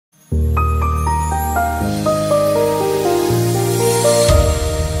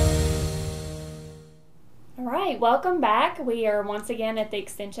welcome back. We are once again at the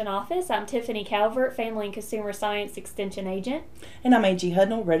Extension office. I'm Tiffany Calvert, Family and Consumer Science Extension Agent. And I'm Angie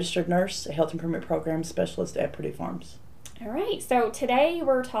Hudnall, Registered Nurse, Health Improvement Program Specialist at Purdue Farms. All right, so today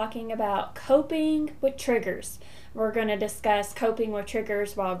we're talking about coping with triggers. We're going to discuss coping with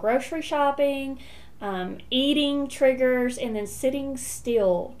triggers while grocery shopping, eating triggers, and then sitting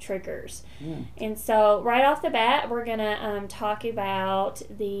still triggers. And so right off the bat, we're going to talk about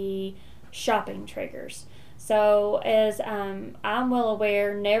the shopping triggers. So as I'm well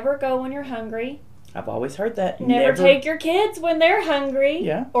aware, never go when you're hungry. I've always heard that. Never take your kids when they're hungry.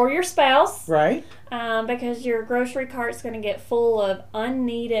 Yeah. Or your spouse. Right. Because your grocery cart's going to get full of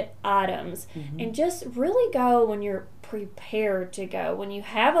unneeded items. And just really go when you're prepared to go. When you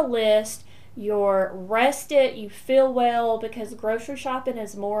have a list, you're rested, you feel well, because grocery shopping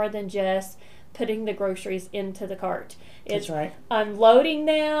is more than just putting the groceries into the cart. It's That's right. Unloading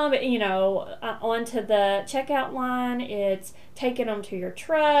them, onto the checkout line. It's taking them to your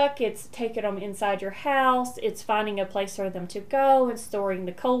truck. It's taking them inside your house. It's finding a place for them to go and storing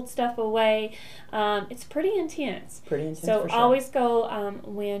the cold stuff away. It's pretty intense. So for sure. always go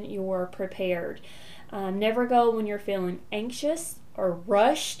when you're prepared. Never go when you're feeling anxious or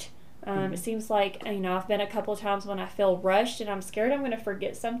rushed. It seems like, I've been a couple of times when I feel rushed and I'm scared I'm going to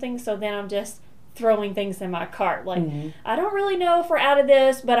forget something, so then I'm just throwing things in my cart. Like, I don't really know if we're out of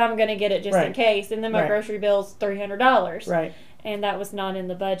this, but I'm going to get it just in case. And then my grocery bill's $300. Right. And that was not in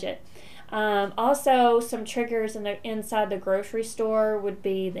the budget. Also, some triggers inside the grocery store would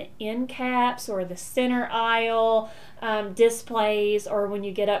be the end caps or the center aisle displays, or when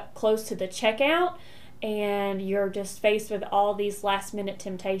you get up close to the checkout and you're just faced with all these last minute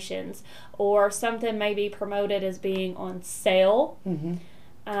temptations, or something may be promoted as being on sale.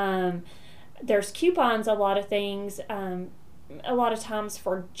 There's coupons, a lot of things, a lot of times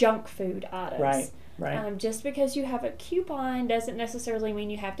for junk food items. Right. Just because you have a coupon doesn't necessarily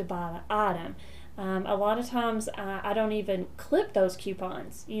mean you have to buy the item. A lot of times I don't even clip those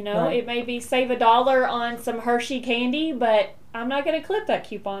coupons. It may be save $1 on some Hershey candy, but I'm not going to clip that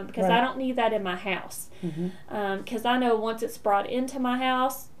coupon because I don't need that in my house. Because I know once it's brought into my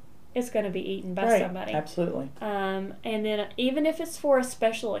house, it's going to be eaten by somebody. Absolutely. And then even if it's for a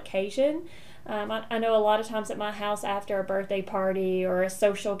special occasion, I know a lot of times at my house after a birthday party or a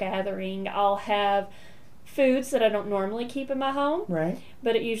social gathering, I'll have foods that I don't normally keep in my home. Right.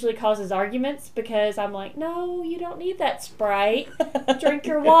 But it usually causes arguments because I'm like, no, you don't need that Sprite. Drink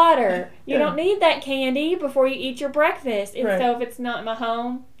your water. You don't need that candy before you eat your breakfast. And so if it's not in my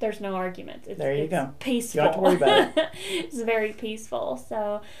home, there's no argument. There you go. Peaceful. You don't have to worry about it. It's very peaceful.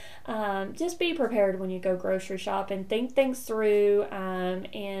 So just be prepared when you go grocery shopping. Think things through,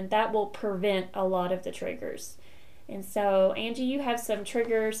 and that will prevent a lot of the triggers. And so, Angie, you have some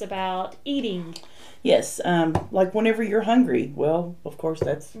triggers about eating. Yes, like whenever you're hungry. Well, of course,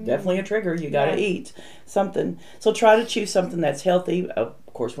 that's definitely a trigger. You got to eat something. So try to choose something that's healthy. Of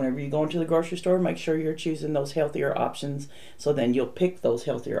course, whenever you go into the grocery store, make sure you're choosing those healthier options. So then you'll pick those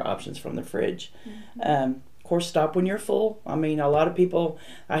healthier options from the fridge. Of course, stop when you're full. A lot of people,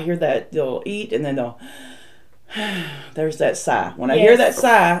 I hear that they'll eat and then they'll... There's that sigh. When I hear that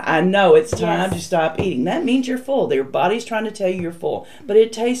sigh, I know it's time to stop eating. That means you're full. Your body's trying to tell you you're full. But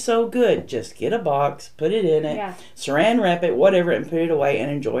it tastes so good. Just get a box, put it in it, saran wrap it, whatever, and put it away and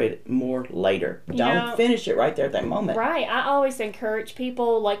enjoy it more later. Don't finish it right there at that moment. Right. I always encourage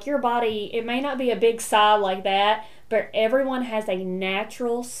people, like, your body, it may not be a big sigh like that, but everyone has a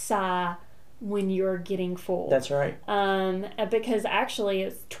natural sigh when you're getting full. That's right. Because actually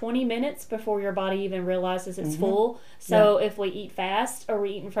it's 20 minutes before your body even realizes it's full. So if we eat fast or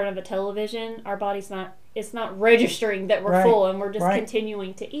we eat in front of a television, our body's not registering that we're full, and we're just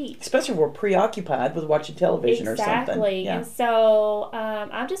continuing to eat. Especially if we're preoccupied with watching television or something. Exactly. And so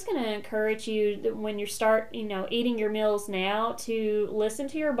I'm just going to encourage you that when you start, eating your meals now, to listen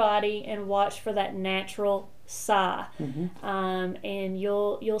to your body and watch for that natural sigh. And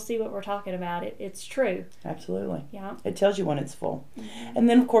you'll see what we're talking about. It's true. Absolutely. Yeah. It tells you when it's full. And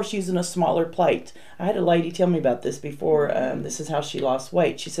then, of course, using a smaller plate. I had a lady tell me about this before. This is how she lost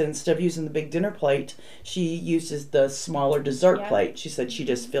weight. She said instead of using the big dinner plate, she uses the smaller dessert plate. She said she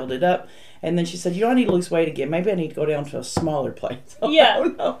just filled it up. And then she said, I need to lose weight again. Maybe I need to go down to a smaller plate. So I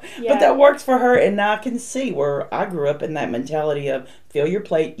don't know. But that works for her. And now I can see where I grew up in that mentality of fill your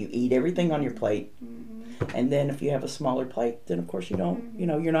plate, you eat everything on your plate. And then if you have a smaller plate, then of course you don't,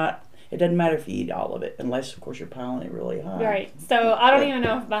 you're not It doesn't matter if you eat all of it, unless, of course, you're piling it really high. Right. So I don't even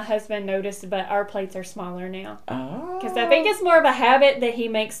know if my husband noticed, but our plates are smaller now. Oh. Because I think it's more of a habit that he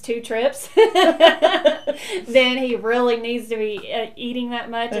makes 2 trips than he really needs to be eating that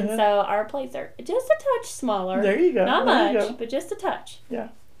much. And so our plates are just a touch smaller. There you go. Not much, but just a touch. Yeah.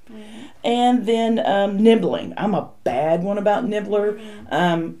 And then nibbling. I'm a bad one about nibbler.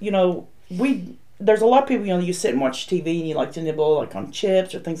 There's a lot of people, you sit and watch TV and you like to nibble like on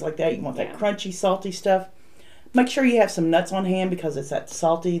chips or things like that. You want that crunchy, salty stuff. Make sure you have some nuts on hand because it's that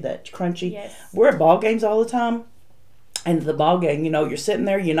salty, that crunchy. Yes. We're at ball games all the time. And the ball game, you're sitting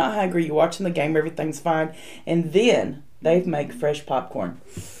there, you're not hungry, you're watching the game, everything's fine. And then they make fresh popcorn.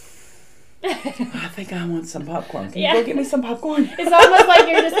 I think I want some popcorn. Can you go get me some popcorn? It's almost like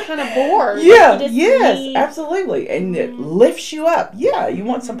you're just kind of bored. Yeah, absolutely. And it lifts you up. Yeah, you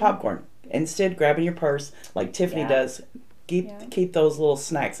want some popcorn. Instead, grabbing your purse like Tiffany does. Keep those little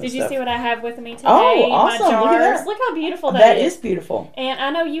snacks and stuff. Did you see what I have with me today? Oh, awesome. My jars. Look at that. Look how beautiful that is. That is beautiful. And I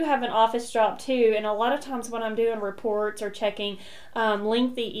know you have an office job too, and a lot of times when I'm doing reports or checking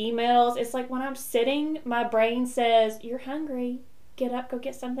lengthy emails, it's like when I'm sitting, my brain says, "You're hungry. Get up, go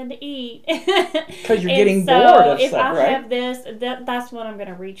get something to eat." Because you're getting bored of if stuff, I have this, that's what I'm going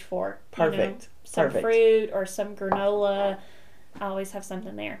to reach for. Perfect. Some fruit or some granola. I always have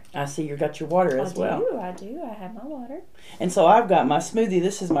something there. I see you got your water as well. I do. I have my water. And so I've got my smoothie.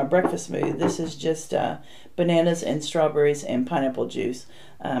 This is my breakfast smoothie. This is just bananas and strawberries and pineapple juice.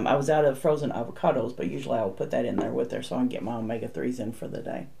 I was out of frozen avocados, but usually I will put that in there with her so I can get my omega-3s in for the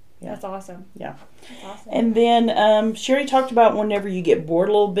day. Yeah. That's awesome. Yeah. That's awesome. And then Sherry talked about whenever you get bored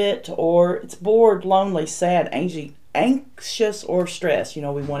a little bit, or it's bored, lonely, sad, anxious, or stressed. We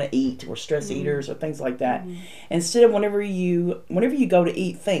want to eat. We're stress eaters or things like that. Instead of whenever you go to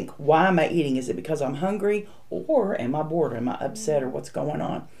eat, think, why am I eating? Is it because I'm hungry, or am I bored? Am I upset, or what's going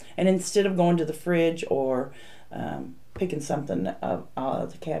on? And instead of going to the fridge or picking something out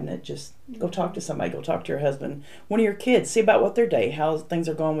of the cabinet, just go talk to somebody. Go talk to your husband, one of your kids. See about what their day, how things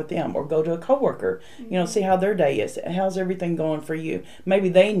are going with them, or go to a coworker. See how their day is. How's everything going for you? Maybe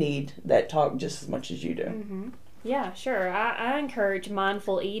they need that talk just as much as you do. Yeah, sure. I encourage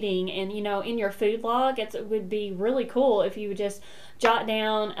mindful eating, and in your food log, it would be really cool if you would just jot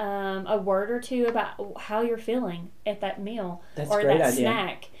down a word or two about how you're feeling at that meal or that idea.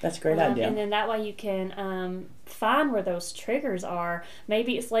 Snack. That's a great idea. And then that way you can find where those triggers are.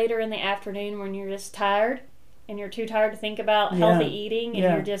 Maybe it's later in the afternoon when you're just tired and you're too tired to think about healthy eating, and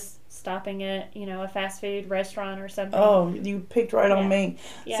you're just stopping at a fast food restaurant or something. Oh, you picked right on me.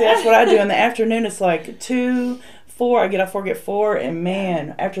 See, that's what I do in the afternoon. It's like 2, 4. I get off work at 4, and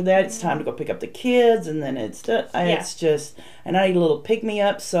man, after that it's time to go pick up the kids, and then it's just, and I need a little pick me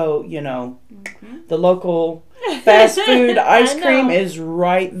up. So the local fast food ice cream is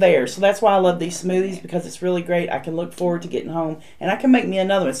right there. So that's why I love these smoothies, because it's really great. I can look forward to getting home, and I can make me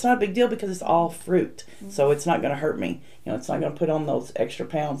another one. It's not a big deal because it's all fruit, so it's not going to hurt me. It's not going to put on those extra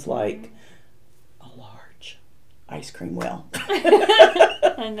pounds like a large ice cream will.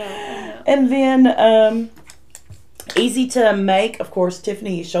 I know. And then easy to make, of course.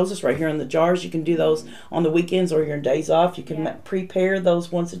 Tiffany shows us right here on the jars. You can do those on the weekends or your days off. You can prepare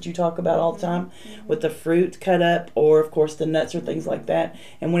those ones that you talk about all the time with the fruit cut up, or of course the nuts or things like that.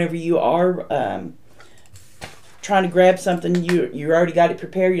 And whenever you are trying to grab something, you already got it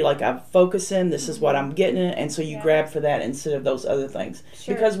prepared. You're like, I'm focusing, this is what I'm getting, and so you grab for that instead of those other things.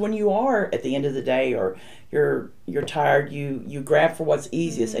 Sure. Because when you are at the end of the day, or you're tired, you grab for what's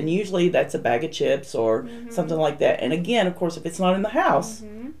easiest, and usually that's a bag of chips or something like that. And again, of course, if it's not in the house,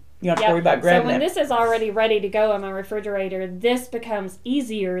 you don't have to worry about grabbing it. So when this is already ready to go in my refrigerator, this becomes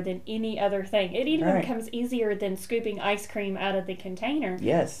easier than any other thing. It even becomes easier than scooping ice cream out of the container.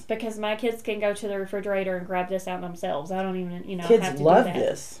 Yes. Because my kids can go to the refrigerator and grab this out themselves. I don't even, kids have to love do that.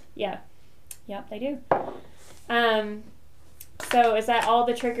 this. Yeah. Yep, they do. So is that all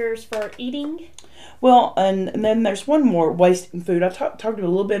the triggers for eating? Well, and then there's one more, wasting food. I talked a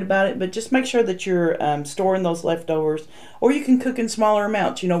little bit about it, but just make sure that you're storing those leftovers, or you can cook in smaller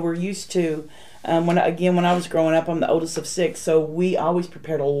amounts. We're used to, when I was growing up, I'm the oldest of 6, so we always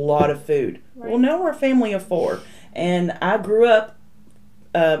prepared a lot of food. Right. Well, now we're a family of 4, and I grew up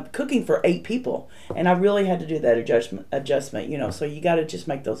cooking for 8 people, and I really had to do that adjustment, so you got to just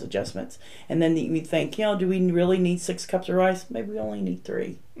make those adjustments. And then you think, do we really need 6 cups of rice? Maybe we only need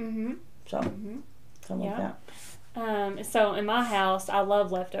 3. So something like that. So in my house, I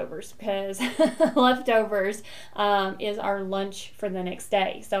love leftovers, because leftovers is our lunch for the next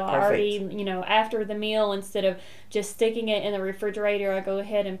day. So I already, after the meal, instead of just sticking it in the refrigerator, I go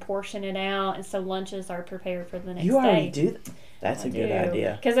ahead and portion it out, and so lunches are prepared for the next day. You already do that? That's a good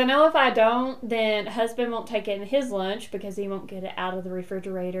idea. Because I know if I don't, then husband won't take it in his lunch because he won't get it out of the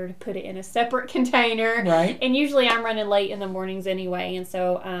refrigerator to put it in a separate container. Right. And usually I'm running late in the mornings anyway, and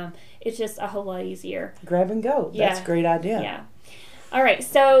so it's just a whole lot easier. Grab and go. That's a great idea. Yeah. All right,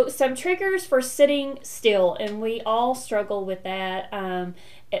 so some triggers for sitting still, and we all struggle with that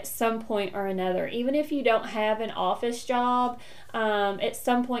at some point or another. Even if you don't have an office job, at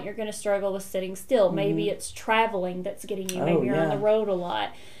some point you're going to struggle with sitting still. Maybe it's traveling that's getting you. Maybe you're on the road a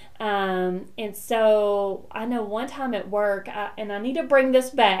lot. And so I know one time at work, and I need to bring this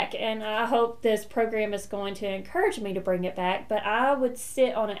back, and I hope this program is going to encourage me to bring it back, but I would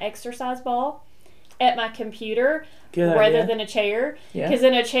sit on an exercise ball at my computer rather than a chair. Because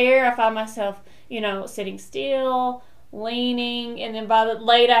in a chair, I find myself, sitting still, leaning, and then by the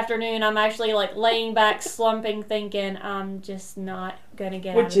late afternoon, I'm actually like laying back, slumping, thinking I'm just not going to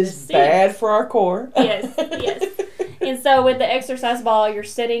get out of this seat. Which is bad for our core. Yes. And so with the exercise ball, you're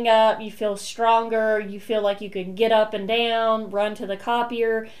sitting up, you feel stronger, you feel like you can get up and down, run to the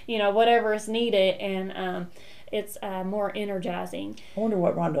copier, whatever is needed, and it's more energizing. I wonder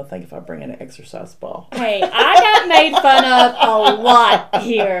what Rhonda will think if I bring in an exercise ball. Hey, I got made fun of a lot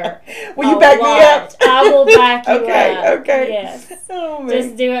here. Will you back me up? I will back you up. Okay. Yes. Oh, man.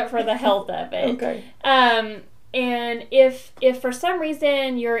 Just do it for the health of it. Okay. And if for some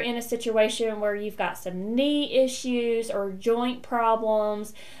reason you're in a situation where you've got some knee issues or joint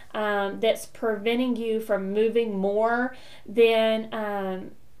problems that's preventing you from moving more,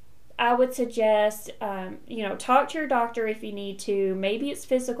 then I would suggest, talk to your doctor if you need to. Maybe it's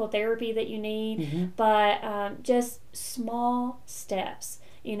physical therapy that you need, but just small steps.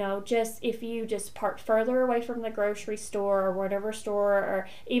 Just if you just park further away from the grocery store or whatever store, or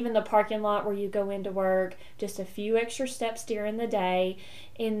even the parking lot where you go into work, just a few extra steps during the day.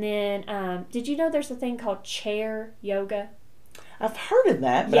 And then, did you know there's a thing called chair yoga? I've heard of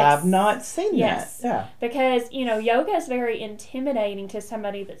that, but I've not seen that. Yeah. Because, yoga is very intimidating to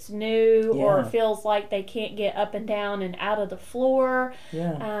somebody that's new or feels like they can't get up and down and out of the floor.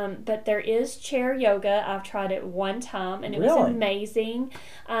 Yeah. But there is chair yoga. I've tried it one time, and it was amazing.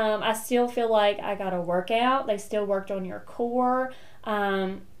 I still feel like I got a workout. They still worked on your core.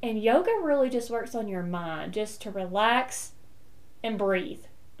 And yoga really just works on your mind, just to relax and breathe.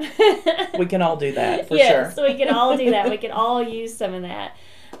 We can all do that, for sure. Yes, we can all do that. We can all use some of that.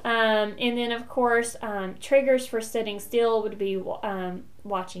 And then, of course, triggers for sitting still would be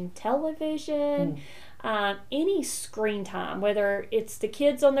watching television, any screen time, whether it's the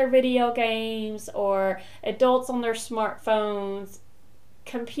kids on their video games or adults on their smartphones,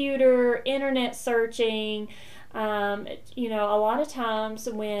 computer, internet searching. A lot of times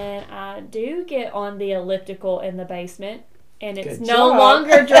when I do get on the elliptical in the basement, and it's no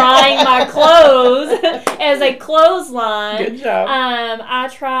longer drying my clothes as a clothesline. Good job. I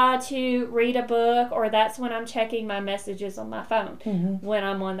try to read a book, or that's when I'm checking my messages on my phone when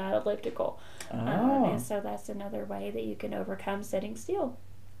I'm on that elliptical. And so that's another way that you can overcome sitting still.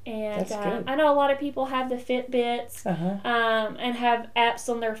 And I know a lot of people have the Fitbits and have apps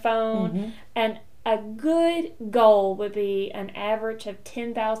on their phone. And a good goal would be an average of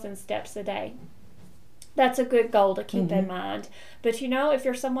 10,000 steps a day. That's a good goal to keep in mind. But if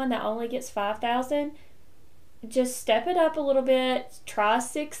you're someone that only gets 5,000, just step it up a little bit. Try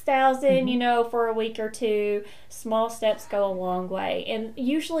 6,000, for a week or two. Small steps go a long way. And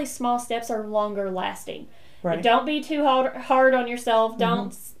usually small steps are longer lasting. Right. Don't be too hard on yourself.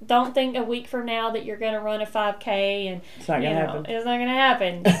 Don't think a week from now that you're going to run a 5K. And it's not going to happen. It's not going to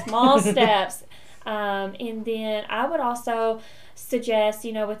happen. Small steps. And then I would also suggest,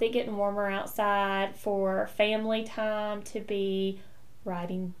 with it getting warmer outside, for family time to be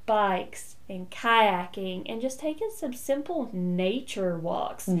riding bikes and kayaking and just taking some simple nature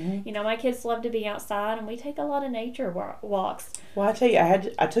walks. My kids love to be outside, and we take a lot of nature walks. Well, I tell you,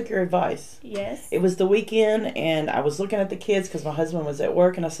 I took your advice. Yes. It was the weekend, and I was looking at the kids because my husband was at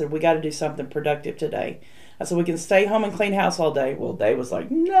work, and I said, we got to do something productive today. I said, we can stay home and clean house all day. Well, Dave was like,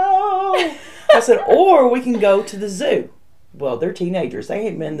 no. I said, or we can go to the zoo. Well, they're teenagers. They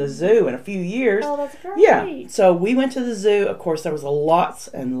haven't been to the zoo in a few years. Oh, that's great. Yeah. So we went to the zoo. Of course, there was lots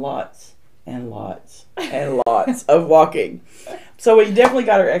and lots and lots and lots of walking. So we definitely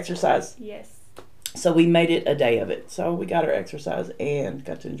got our exercise. Yes. So we made it a day of it. So we got our exercise and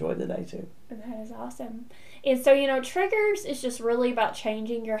got to enjoy the day too. That is awesome. And so, triggers is just really about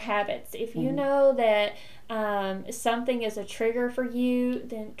changing your habits. If you know that something is a trigger for you,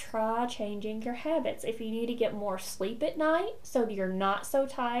 then try changing your habits. If you need to get more sleep at night so that you're not so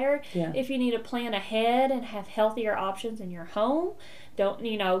tired, if you need to plan ahead and have healthier options in your home,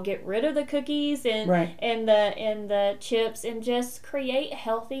 Don't, get rid of the cookies and Right. and the chips, and just create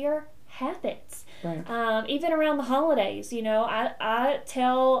healthier habits. Right. Even around the holidays,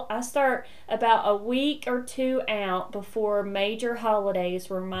 I start about a week or two out before major holidays,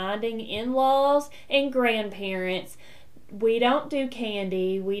 reminding in-laws and grandparents, we don't do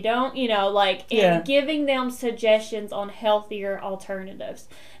candy. We don't, and giving them suggestions on healthier alternatives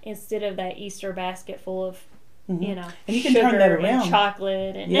instead of that Easter basket full of, And you can sugar turn that around. and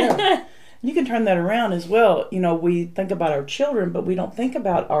chocolate. And Yeah. You can turn that around as well. We think about our children, but we don't think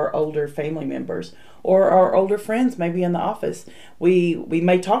about our older family members or our older friends maybe in the office. We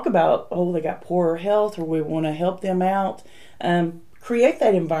may talk about, they got poorer health, or we want to help them out. Create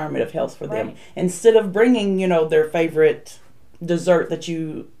that environment of health for them. Right. Instead of bringing, their favorite dessert that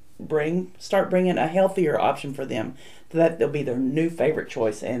you bring, start bringing a healthier option for them. That they'll be their new favorite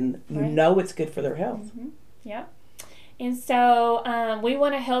choice, and it's good for their health. Mm-hmm. Yeah. And so we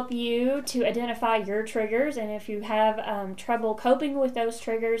want to help you to identify your triggers, and if you have trouble coping with those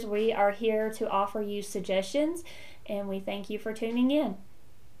triggers, we are here to offer you suggestions, and we thank you for tuning in.